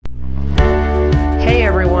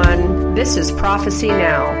This is Prophecy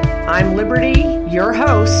Now. I'm Liberty, your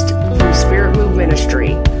host from Spirit Move Ministry.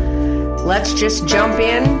 Let's just jump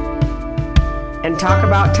in and talk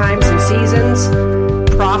about times and seasons,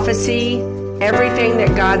 prophecy, everything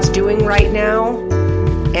that God's doing right now,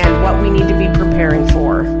 and what we need to be preparing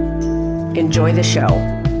for. Enjoy the show.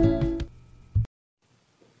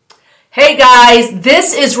 Hey guys,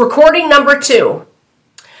 this is recording number 2.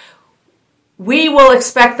 We will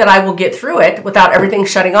expect that I will get through it without everything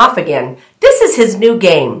shutting off again. This is his new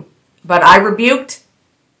game, but I rebuked.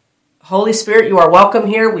 Holy Spirit, you are welcome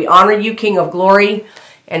here. We honor you, King of Glory,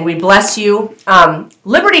 and we bless you.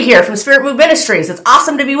 Liberty here from Spirit Move Ministries. It's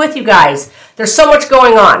awesome to be with you guys. There's so much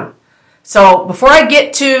going on. So before I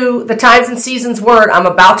get to the times and seasons word I'm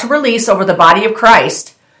about to release over the body of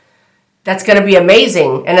Christ, that's going to be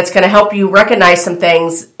amazing, and it's going to help you recognize some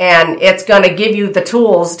things, and it's going to give you the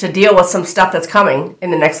tools to deal with some stuff that's coming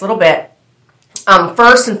in the next little bit.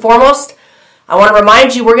 First and foremost, I want to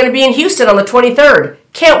remind you we're going to be in Houston on the 23rd.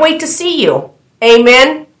 Can't wait to see you.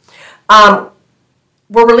 Amen.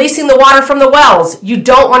 We're releasing the water from the wells. You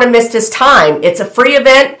don't want to miss this time. It's a free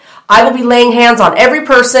event. I will be laying hands on every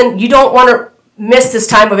person. You don't want to miss this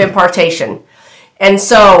time of impartation. And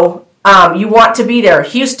so you want to be there.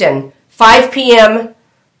 Houston, 5 p.m.,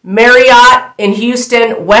 Marriott in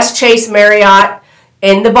Houston, West Chase Marriott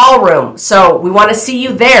in the ballroom. So we want to see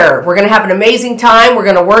you there. We're going to have an amazing time. We're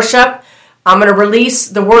going to worship. I'm going to release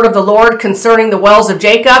the word of the Lord concerning the wells of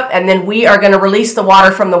Jacob, and then we are going to release the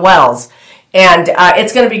water from the wells. And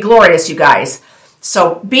it's going to be glorious, you guys.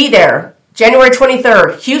 So be there. January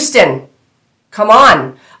 23rd, Houston. Come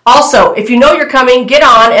on. Also, if you know you're coming, get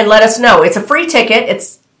on and let us know. It's a free ticket.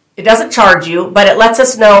 It doesn't charge you, but it lets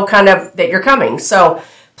us know kind of that you're coming. So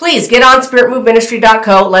please get on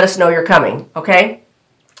spiritmoveministry.co. Let us know you're coming, okay?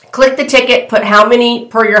 Click the ticket. Put how many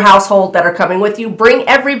per your household that are coming with you. Bring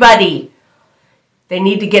everybody. They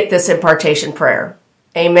need to get this impartation prayer.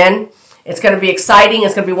 Amen. It's going to be exciting.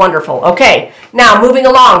 It's going to be wonderful. Okay, now moving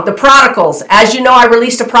along. The prodigals. As you know, I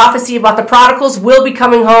released a prophecy about the prodigals will be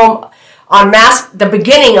coming home on mass, the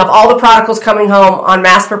beginning of all the prodigals coming home on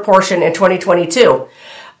mass proportion in 2022.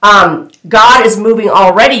 God is moving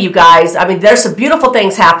already, you guys. I mean, there's some beautiful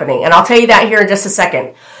things happening, and I'll tell you that here in just a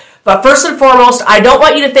second. But first and foremost, I don't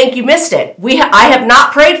want you to think you missed it. I have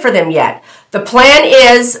not prayed for them yet. The plan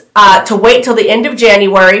is to wait till the end of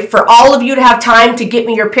January for all of you to have time to get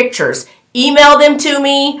me your pictures. Email them to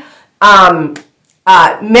me. Send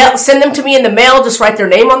them to me in the mail. Just write their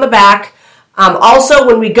name on the back. Also,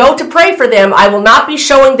 when we go to pray for them, I will not be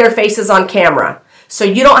showing their faces on camera. So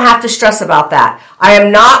you don't have to stress about that. I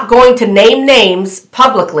am not going to name names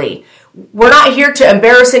publicly. We're not here to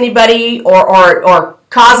embarrass anybody or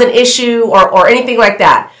cause an issue or anything like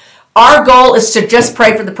that. Our goal is to just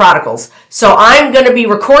pray for the prodigals. So I'm going to be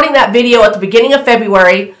recording that video at the beginning of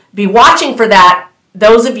February. Be watching for that,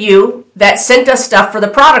 those of you that sent us stuff for the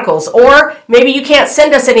prodigals. Or maybe you can't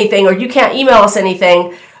send us anything or you can't email us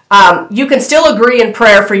anything. You can still agree in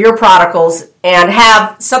prayer for your prodigals and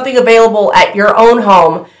have something available at your own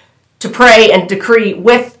home to pray and decree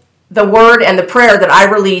with the word and the prayer that I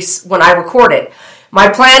release when I record it. My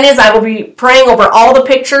plan is I will be praying over all the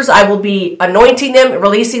pictures. I will be anointing them,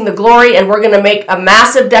 releasing the glory, and we're going to make a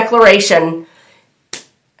massive declaration.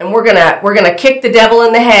 And we're going to kick the devil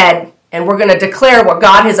in the head, and we're going to declare what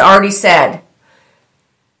God has already said.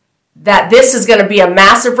 That this is going to be a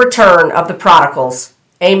massive return of the prodigals.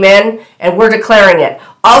 Amen. And we're declaring it.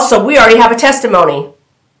 Also, we already have a testimony.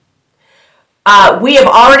 We have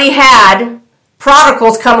already had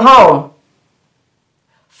prodigals come home.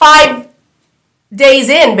 5 days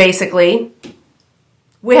in, basically,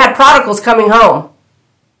 we had prodigals coming home.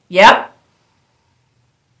 Yep.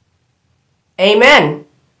 Amen.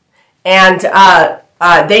 And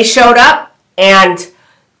they showed up and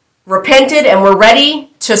repented and were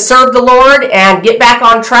ready to serve the Lord and get back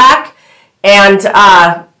on track. And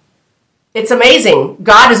it's amazing.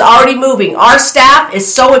 God is already moving. Our staff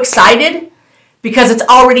is so excited because it's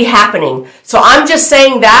already happening. So I'm just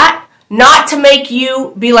saying that not to make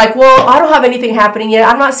you be like, well, I don't have anything happening yet.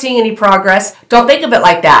 I'm not seeing any progress. Don't think of it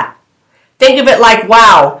like that. Think of it like,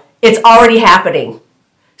 wow, it's already happening.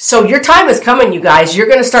 So your time is coming, you guys. You're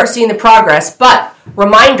going to start seeing the progress. But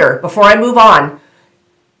reminder, before I move on,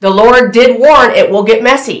 the Lord did warn it will get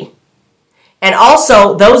messy. And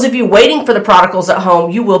also, those of you waiting for the prodigals at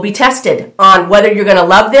home, you will be tested on whether you're going to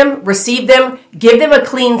love them, receive them, give them a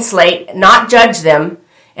clean slate, not judge them,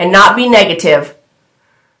 and not be negative.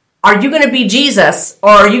 Are you going to be Jesus,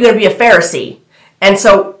 or are you going to be a Pharisee? And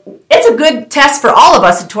so, it's a good test for all of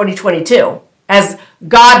us in 2022, as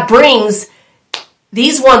God brings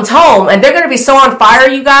these ones home, and they're going to be so on fire,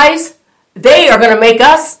 you guys. they are going to make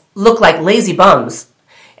us look like lazy bums.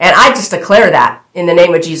 And I just declare that in the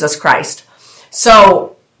name of Jesus Christ.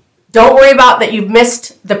 So don't worry about that you've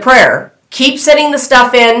missed the prayer. Keep sending the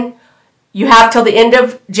stuff in. You have till the end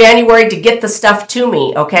of January to get the stuff to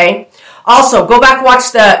me, okay? Also, go back and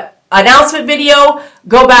watch the announcement video.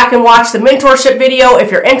 Go back and watch the mentorship video if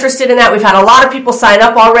you're interested in that. We've had a lot of people sign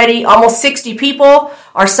up already. Almost 60 people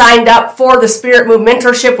are signed up for the Spirit Move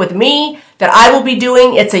mentorship with me that I will be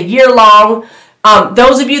doing. It's a year long.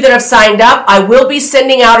 Those of you that have signed up, I will be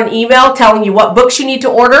sending out an email telling you what books you need to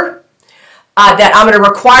order that I'm going to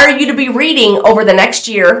require you to be reading over the next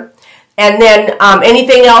year. And then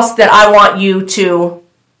anything else that I want you to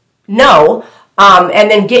know. And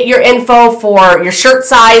then get your info for your shirt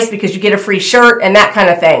size because you get a free shirt and that kind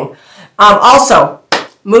of thing. Also,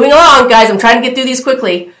 moving along, guys, I'm trying to get through these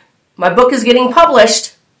quickly. My book is getting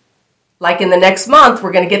published. Like in the next month,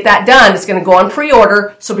 we're going to get that done. It's going to go on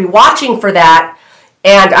pre-order, so be watching for that.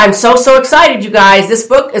 And I'm so excited, you guys. This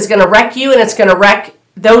book is going to wreck you, and it's going to wreck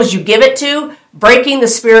those you give it to, breaking the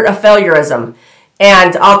spirit of failureism.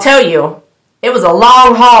 And I'll tell you, it was a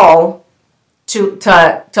long haul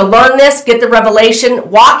to learn this, get the revelation,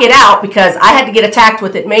 walk it out, because I had to get attacked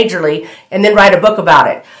with it majorly and then write a book about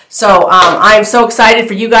it. So I'm so excited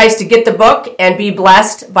for you guys to get the book and be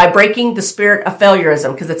blessed by breaking the spirit of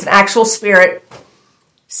failureism, because it's an actual spirit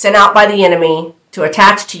sent out by the enemy to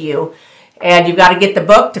attach to you. And you've got to get the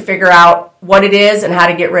book to figure out what it is and how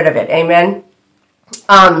to get rid of it. Amen.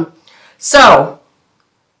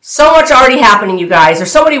 So much already happening, you guys.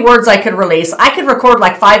 There's so many words I could release. I could record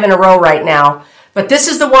like 5 in a row right now. But this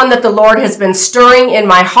is the one that the Lord has been stirring in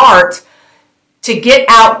my heart to get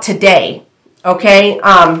out today. Okay?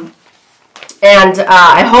 I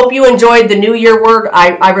hope you enjoyed the New Year word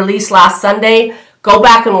I released last Sunday. Go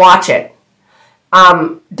back and watch it.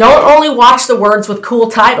 Don't only watch the words with cool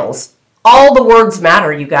titles. All the words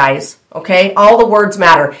matter, you guys. Okay? All the words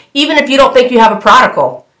matter. Even if you don't think you have a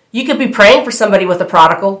prodigal. You could be praying for somebody with a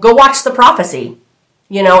prodigal. Go watch the prophecy.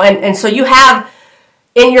 And so you have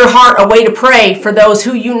in your heart a way to pray for those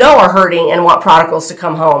who you know are hurting and want prodigals to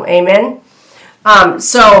come home. Amen?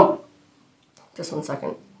 So, just one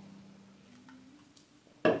second.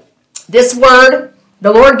 This word,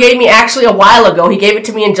 the Lord gave me actually a while ago. He gave it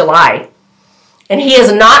to me in July. And He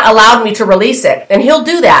has not allowed me to release it. And He'll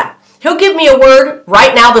do that. He'll give me a word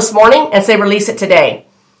right now this morning and say, release it today.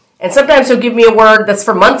 And sometimes He'll give me a word that's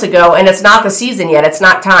for months ago, and it's not the season yet. It's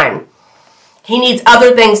not time. He needs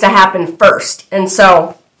other things to happen first. And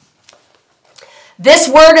so this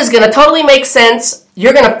word is going to totally make sense.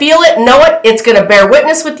 You're going to feel it, know it. It's going to bear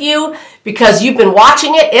witness with you because you've been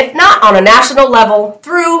watching it, if not on a national level,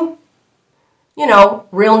 through,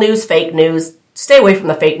 real news, fake news. Stay away from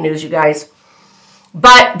the fake news, you guys.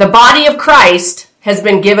 But the body of Christ has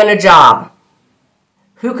been given a job.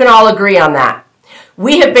 Who can all agree on that?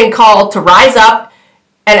 We have been called to rise up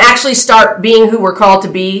and actually start being who we're called to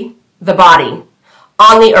be, the body,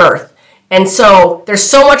 on the earth. And so there's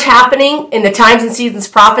so much happening in the times and seasons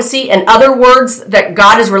prophecy and other words that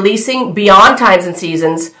God is releasing beyond times and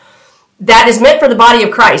seasons that is meant for the body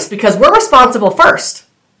of Christ, because we're responsible first.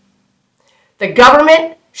 The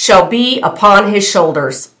government shall be upon His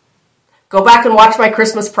shoulders. Go back and watch my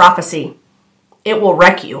Christmas prophecy. It will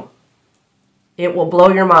wreck you. It will blow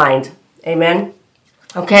your mind. Amen.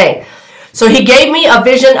 Okay, so He gave me a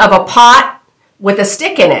vision of a pot with a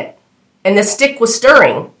stick in it, and the stick was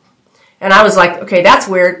stirring. And I was like, okay, that's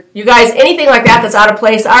weird. You guys, anything like that that's out of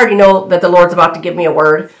place, I already know that the Lord's about to give me a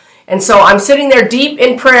word. And so I'm sitting there deep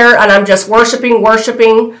in prayer, and I'm just worshiping,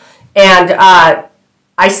 and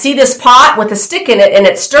I see this pot with a stick in it, and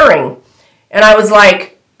it's stirring. And I was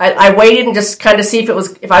like, I waited and just kind of see if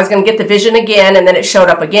I was going to get the vision again, and then it showed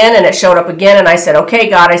up again, and it showed up again, and I said, okay,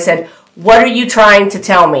 God, I said, what are you trying to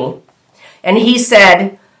tell me? And He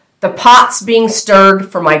said, the pot's being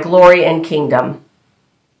stirred for my glory and kingdom.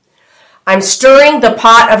 I'm stirring the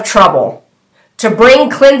pot of trouble to bring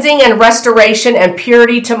cleansing and restoration and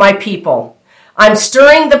purity to my people. I'm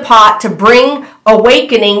stirring the pot to bring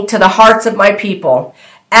awakening to the hearts of my people.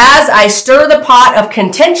 As I stir the pot of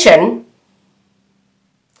contention,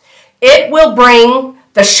 it will bring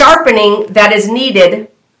the sharpening that is needed,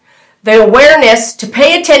 the awareness to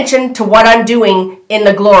pay attention to what I'm doing in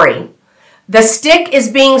the glory. The stick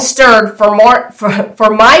is being stirred for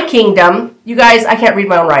my kingdom. You guys, I can't read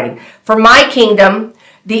my own writing. For my kingdom,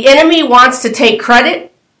 the enemy wants to take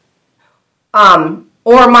credit, or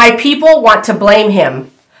my people want to blame him.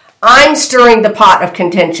 I'm stirring the pot of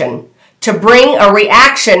contention to bring a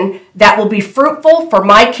reaction that will be fruitful for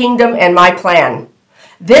my kingdom and my plan.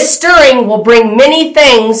 This stirring will bring many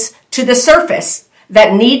things to the surface.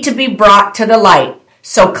 that need to be brought to the light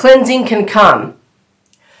so cleansing can come.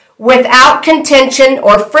 Without contention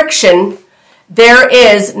or friction, there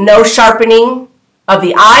is no sharpening of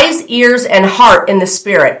the eyes, ears, and heart in the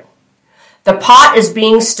spirit. The pot is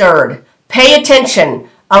being stirred. Pay attention.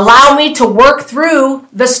 Allow me to work through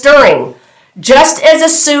the stirring. Just as a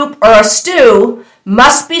soup or a stew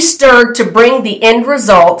must be stirred to bring the end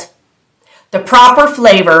result, the proper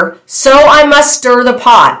flavor, so I must stir the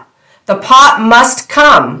pot. The pot must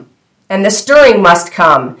come, and the stirring must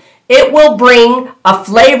come. It will bring a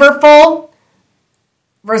flavorful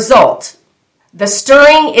result. The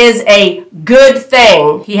stirring is a good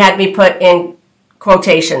thing, he had me put in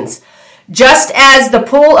quotations. Just as the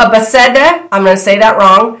pool of Bethsaida, I'm going to say that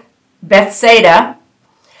wrong, Bethsaida,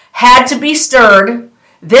 had to be stirred,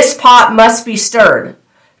 this pot must be stirred.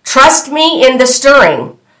 Trust me in the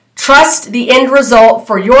stirring. Trust the end result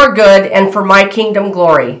for your good and for my kingdom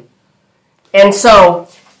glory. And so,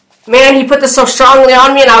 man, he put this so strongly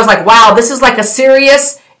on me, and I was like, wow, this is like a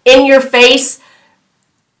serious, in-your-face,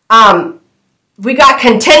 we got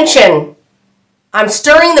contention. I'm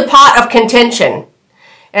stirring the pot of contention.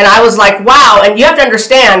 And I was like, wow. And you have to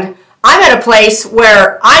understand, I'm at a place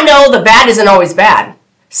where I know the bad isn't always bad.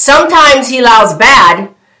 Sometimes he allows bad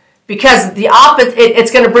because the opposite,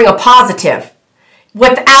 it's going to bring a positive.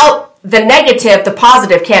 Without the negative, the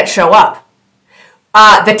positive can't show up.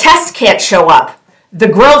 The test can't show up. The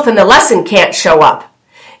growth and the lesson can't show up.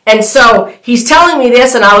 And so he's telling me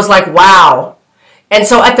this, and I was like, wow. And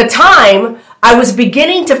so at the time, I was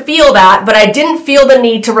beginning to feel that, but I didn't feel the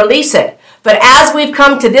need to release it. But as we've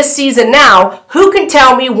come to this season now, who can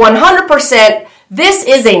tell me 100% this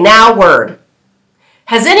is a now word?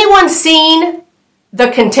 Has anyone seen the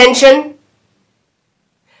contention?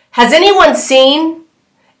 Has anyone seen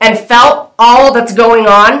and felt all that's going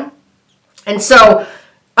on? And so,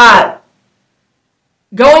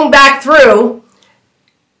 going back through,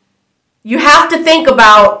 you have to think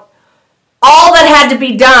about all that had to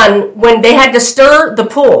be done when they had to stir the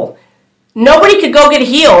pool. Nobody could go get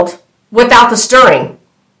healed without the stirring.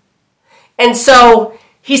 And so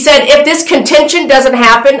he said, if this contention doesn't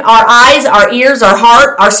happen, our eyes, our ears, our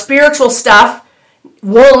heart, our spiritual stuff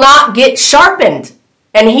will not get sharpened.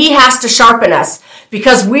 And he has to sharpen us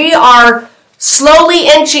because we are slowly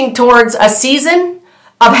inching towards a season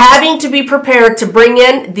of having to be prepared to bring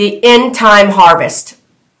in the end time harvest.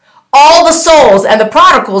 All the souls and the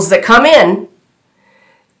prodigals that come in,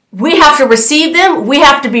 we have to receive them. We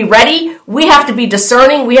have to be ready. We have to be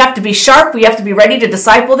discerning. We have to be sharp. We have to be ready to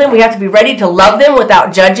disciple them. We have to be ready to love them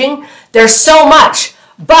without judging. There's so much,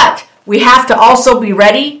 but we have to also be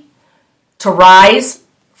ready to rise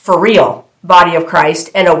for real, body of Christ,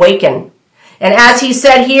 and awaken. And as he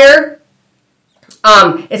said here,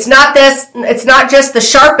 it's not just the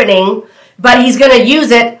sharpening, but he's going to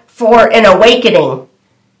use it for an awakening,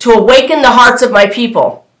 to awaken the hearts of my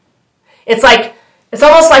people. It's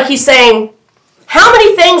almost like he's saying, how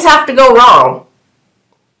many things have to go wrong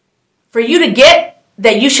for you to get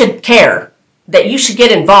that you should care, that you should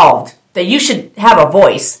get involved, that you should have a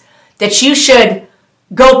voice, that you should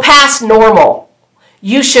go past normal.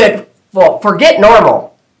 You should, forget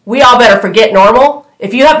normal. We all better forget normal.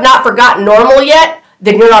 If you have not forgotten normal yet,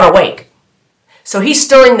 then you're not awake. So he's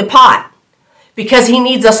stirring the pot because he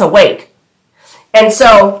needs us awake. And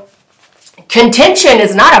so contention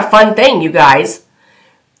is not a fun thing, you guys.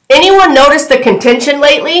 Anyone noticed the contention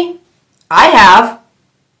lately? I have.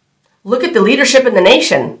 Look at the leadership in the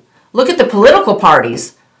nation. Look at the political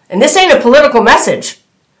parties. And this ain't a political message.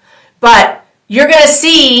 But you're going to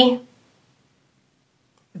see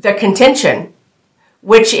the contention,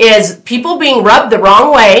 which is people being rubbed the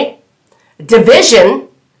wrong way, division,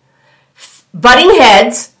 butting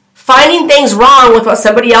heads, finding things wrong with what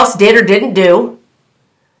somebody else did or didn't do.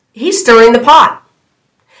 He's stirring the pot.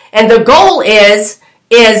 And the goal is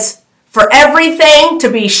for everything to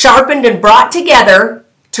be sharpened and brought together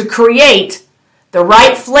to create the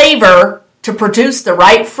right flavor to produce the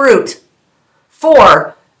right fruit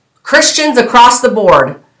for Christians across the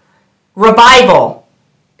board. Revival,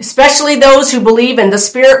 especially those who believe in the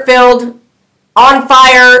Spirit-filled, on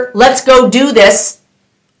fire, let's go do this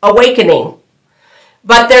awakening.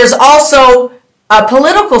 But there's also a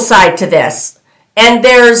political side to this. And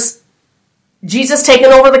there's Jesus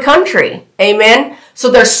taking over the country. Amen.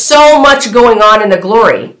 So there's so much going on in the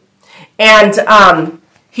glory. And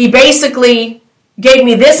he basically gave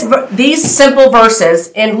me these simple verses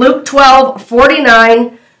in Luke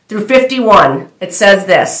 12:49 through 51. It says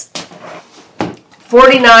this.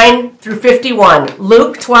 49 through 51.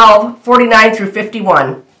 Luke 12:49 through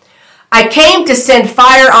 51. I came to send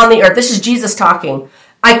fire on the earth. This is Jesus talking.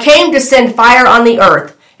 I came to send fire on the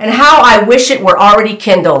earth, and how I wish it were already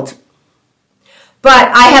kindled. But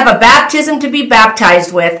I have a baptism to be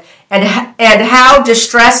baptized with, and how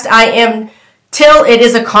distressed I am till it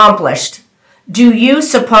is accomplished. Do you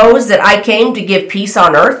suppose that I came to give peace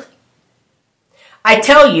on earth? I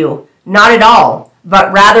tell you, not at all,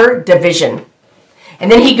 but rather division.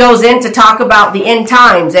 And then he goes in to talk about the end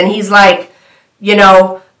times, and he's like,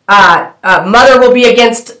 mother will be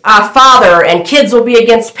against father, and kids will be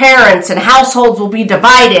against parents, and households will be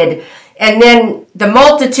divided. And then the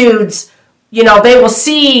multitudes, they will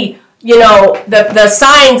see, the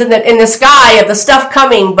signs in the sky of the stuff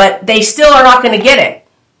coming, but they still are not going to get it.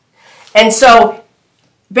 And so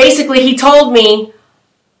basically he told me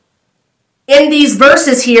in these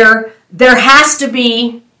verses here, there has to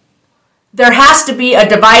be a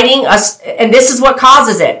dividing, and this is what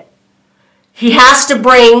causes it. He has to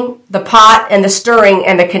bring the pot and the stirring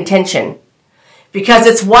and the contention, because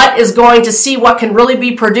it's what is going to see what can really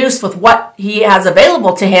be produced with what he has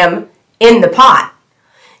available to him in the pot.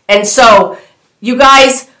 And so, you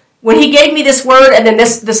guys, when he gave me this word, and then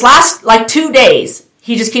this last 2 days,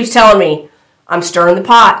 he just keeps telling me, I'm stirring the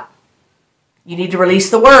pot. You need to release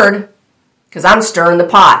the word, because I'm stirring the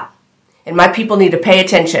pot. And my people need to pay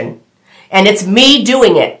attention. And it's me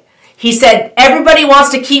doing it. He said, everybody wants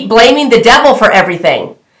to keep blaming the devil for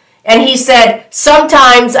everything. And he said,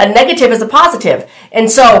 sometimes a negative is a positive. And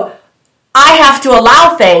so I have to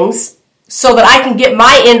allow things so that I can get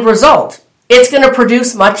my end result. It's going to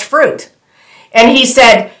produce much fruit. And he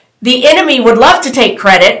said, the enemy would love to take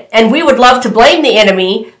credit, and we would love to blame the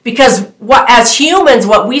enemy, because as humans,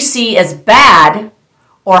 what we see as bad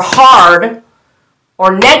or hard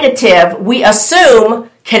or negative, we assume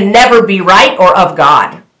can never be right or of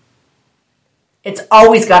God. It's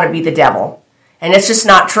always got to be the devil. And it's just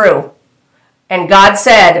not true. And God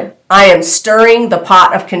said, I am stirring the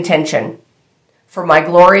pot of contention for my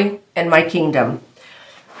glory and my kingdom.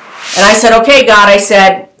 And I said, okay, God, I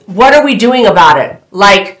said, what are we doing about it?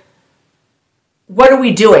 What are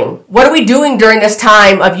we doing? What are we doing during this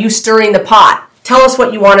time of you stirring the pot? Tell us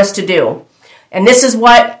what you want us to do. And this is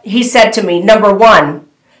what he said to me. Number 1,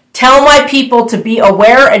 tell my people to be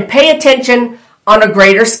aware and pay attention on a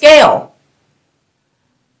greater scale.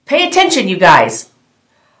 Pay attention, you guys.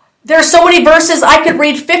 There are so many verses, I could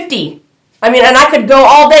read 50. And I could go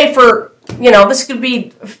all day for, this could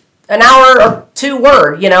be an hour or 2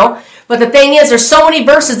 word, But the thing is, there's so many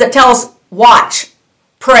verses that tell us, watch,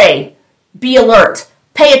 pray, be alert,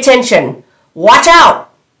 pay attention, watch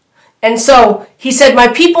out. And so he said, my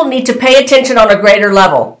people need to pay attention on a greater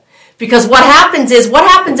level. Because what happens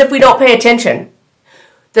if we don't pay attention?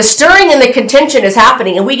 The stirring and the contention is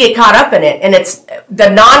happening, and we get caught up in it, and it's the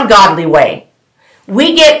non-godly way.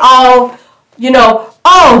 We get all,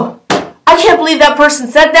 oh, I can't believe that person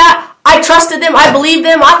said that. I trusted them. I believed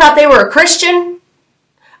them. I thought they were a Christian.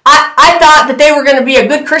 I thought that they were going to be a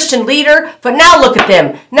good Christian leader, but now look at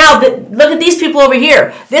them. Now look at these people over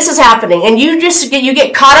here. This is happening, and you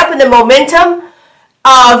get caught up in the momentum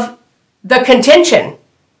of the contention,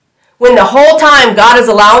 when the whole time God is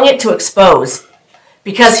allowing it to expose,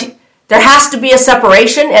 because there has to be a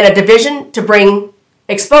separation and a division to bring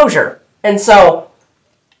exposure. And so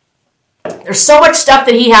there's so much stuff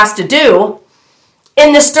that he has to do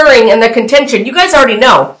in the stirring and the contention. You guys already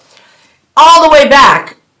know, all the way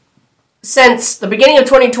back since the beginning of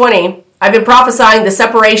 2020, I've been prophesying the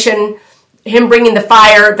separation, him bringing the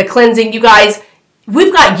fire, the cleansing. You guys,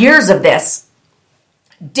 we've got years of this.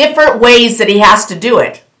 Different ways that he has to do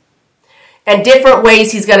it. And different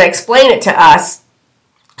ways he's going to explain it to us,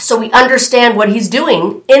 so we understand what he's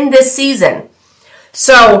doing in this season.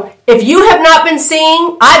 So if you have not been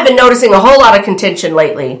seeing, I've been noticing a whole lot of contention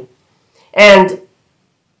lately. And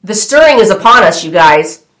the stirring is upon us, you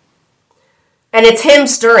guys. And it's him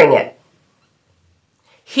stirring it.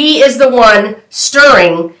 He is the one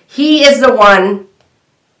stirring. He is the one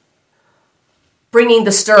bringing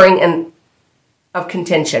the stirring of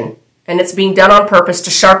contention. And it's being done on purpose to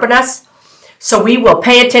sharpen us, so we will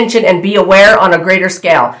pay attention and be aware on a greater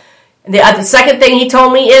scale. And the second thing he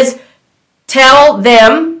told me is, tell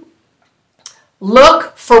them,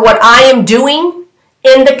 look for what I am doing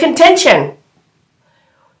in the contention.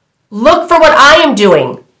 Look for what I am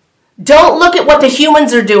doing. Don't look at what the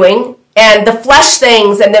humans are doing and the flesh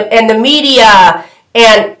things and the media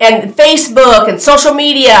and Facebook and social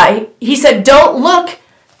media. He said, don't look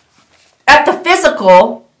at the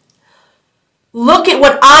physical. Look at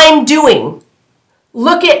what I'm doing.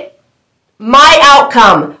 Look at my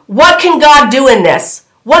outcome. What can God do in this?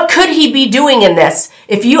 What could he be doing in this?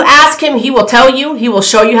 If you ask him, he will tell you. He will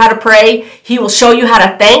show you how to pray. He will show you how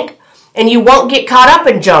to thank. and you won't get caught up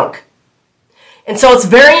in junk. And so it's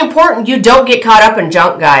very important you don't get caught up in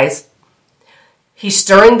junk, guys. He's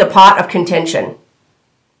stirring the pot of contention.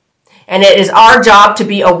 And it is our job to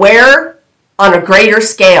be aware on a greater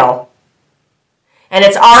scale. And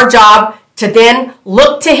it's our job to then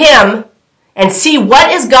look to him and see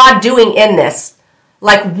what is God doing in this.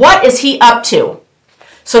 Like, what is he up to?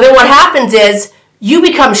 So then what happens is you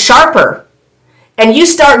become sharper and you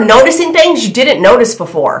start noticing things you didn't notice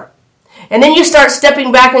before. And then you start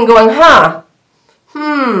stepping back and going,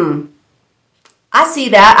 I see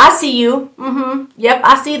that. I see you. Yep,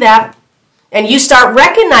 I see that. And you start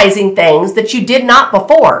recognizing things that you did not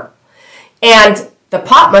before. And the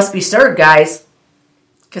pot must be stirred, guys,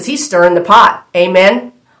 because he's stirring the pot.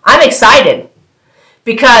 Amen. I'm excited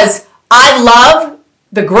because I love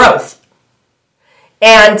the growth.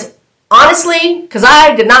 And honestly, because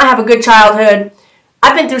I did not have a good childhood,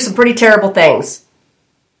 I've been through some pretty terrible things.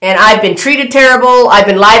 And I've been treated terrible. I've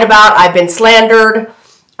been lied about. I've been slandered.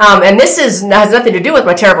 And this has nothing to do with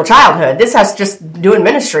my terrible childhood. This has just doing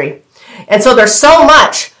ministry. And so there's so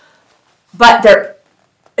much, but there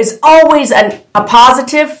is always a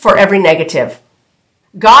positive for every negative.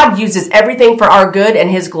 God uses everything for our good and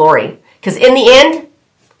his glory. Because in the end,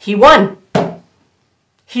 he won.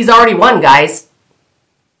 He's already won, guys.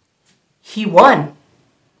 He won.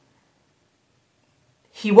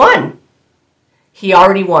 He won. He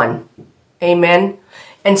already won. Amen.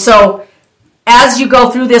 And so as you go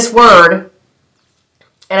through this word,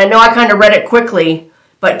 and I know I kind of read it quickly,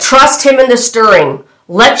 but trust him in the stirring.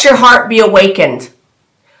 Let your heart be awakened.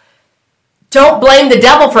 Don't blame the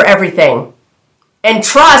devil for everything. And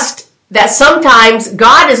trust that sometimes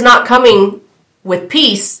God is not coming with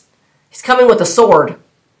peace. He's coming with a sword.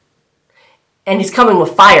 And he's coming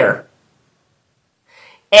with fire.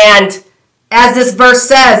 And as this verse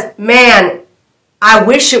says, man, I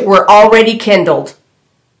wish it were already kindled.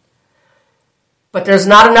 But there's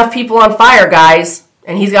not enough people on fire, guys.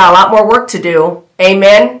 And he's got a lot more work to do.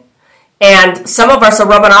 Amen. And some of us are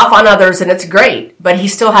rubbing off on others, and it's great. But he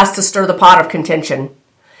still has to stir the pot of contention.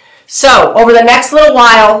 So, over the next little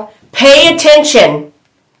while, pay attention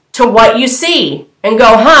to what you see. And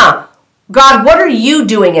go, God, what are you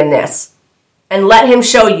doing in this? And let him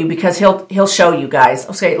show you, because he'll show you, guys.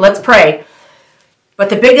 Okay, let's pray. But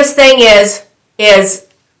the biggest thing is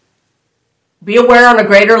be aware on a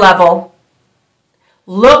greater level.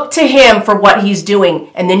 Look to him for what he's doing,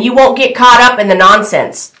 and then you won't get caught up in the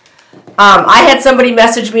nonsense. I had somebody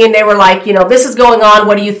message me, and they were like, this is going on.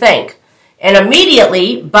 What do you think? And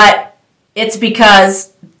immediately, but it's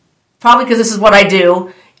probably because this is what I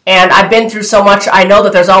do, and I've been through so much, I know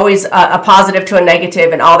that there's always a positive to a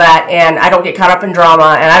negative and all that, and I don't get caught up in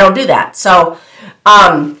drama, and I don't do that. So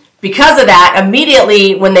because of that,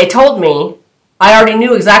 immediately when they told me, I already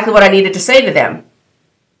knew exactly what I needed to say to them.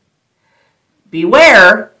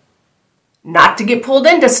 Beware not to get pulled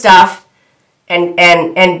into stuff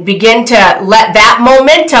and begin to let that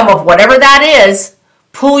momentum of whatever that is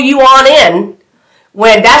pull you on in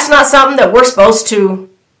when that's not something that we're supposed to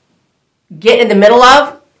get in the middle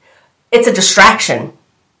of. It's a distraction.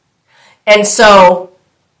 And so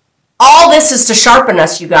all this is to sharpen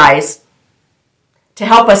us, you guys, to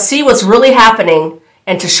help us see what's really happening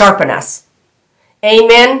and to sharpen us.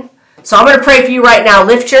 Amen. So I'm going to pray for you right now.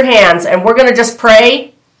 Lift your hands, and we're going to just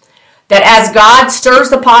pray that as God stirs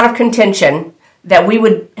the pot of contention, that we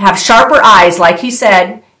would have sharper eyes, like he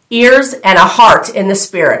said, ears, and a heart in the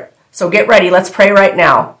Spirit. So get ready. Let's pray right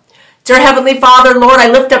now. Dear Heavenly Father, Lord, I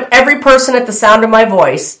lift up every person at the sound of my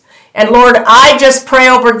voice. And Lord, I just pray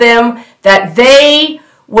over them that they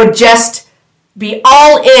would just be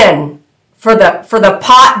all in for the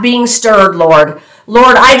pot being stirred, Lord.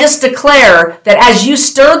 Lord, I just declare that as you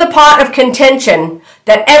stir the pot of contention,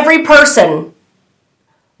 that every person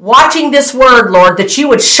watching this word, Lord, that you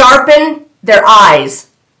would sharpen their eyes,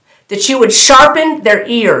 that you would sharpen their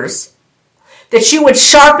ears, that you would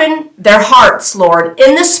sharpen their hearts, Lord,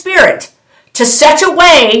 in the Spirit, to such a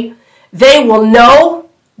way they will know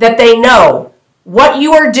that they know what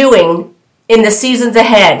you are doing in the seasons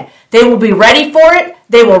ahead. They will be ready for it.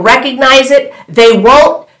 They will recognize it. They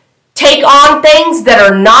won't take on things that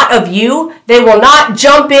are not of you. They will not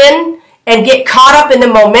jump in and get caught up in the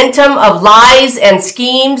momentum of lies and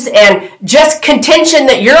schemes and just contention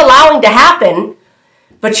that you're allowing to happen.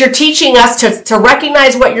 But you're teaching us to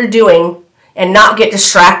recognize what you're doing and not get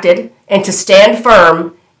distracted and to stand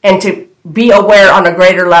firm and to be aware on a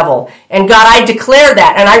greater level. And God, I declare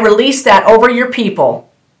that and I release that over your people.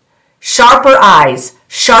 Sharper eyes,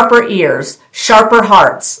 sharper ears, sharper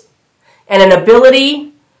hearts, and an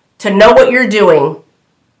ability to know what you're doing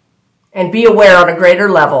and be aware on a greater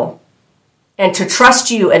level. and to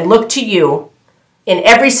trust you and look to you in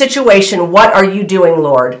every situation. What are you doing,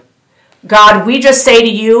 Lord? God, we just say to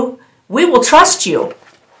you, we will trust you.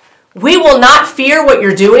 We will not fear what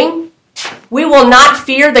you're doing. We will not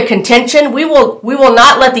fear the contention. We will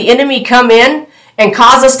not let the enemy come in and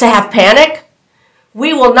cause us to have panic.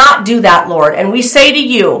 We will not do that, Lord. And we say to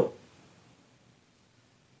you,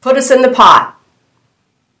 put us in the pot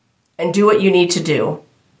and do what you need to do.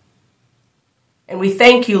 And we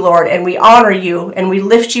thank you, Lord, and we honor you, and we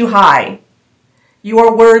lift you high. You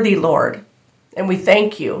are worthy, Lord, and we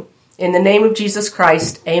thank you. In the name of Jesus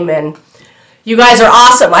Christ, amen. You guys are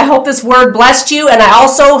awesome. I hope this word blessed you, and I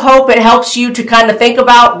also hope it helps you to kind of think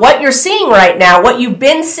about what you're seeing right now, what you've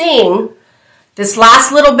been seeing this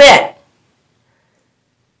last little bit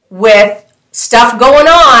with stuff going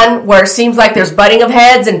on where it seems like there's butting of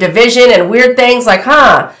heads and division and weird things like,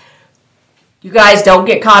 you guys don't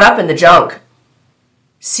get caught up in the junk.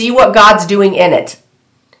 See what God's doing in it.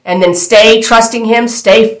 And then stay trusting him,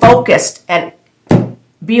 stay focused, and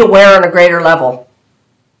be aware on a greater level.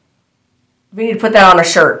 We need to put that on a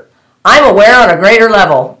shirt. I'm aware on a greater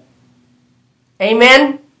level.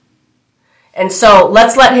 Amen? And so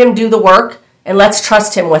let's let him do the work, and let's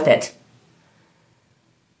trust him with it.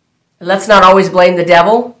 And let's not always blame the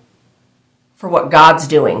devil for what God's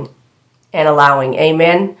doing and allowing.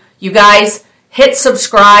 Amen? You guys, hit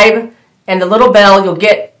subscribe and the little bell. You'll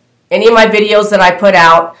get any of my videos that I put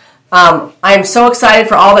out. I am so excited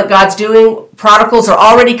for all that God's doing. Prodigals are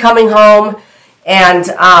already coming home.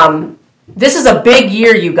 And this is a big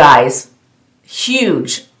year, you guys.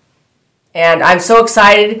 Huge. And I'm so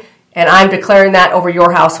excited. And I'm declaring that over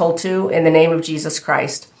your household too, in the name of Jesus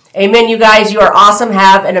Christ. Amen, you guys. You are awesome.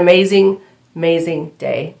 Have an amazing, amazing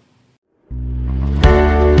day.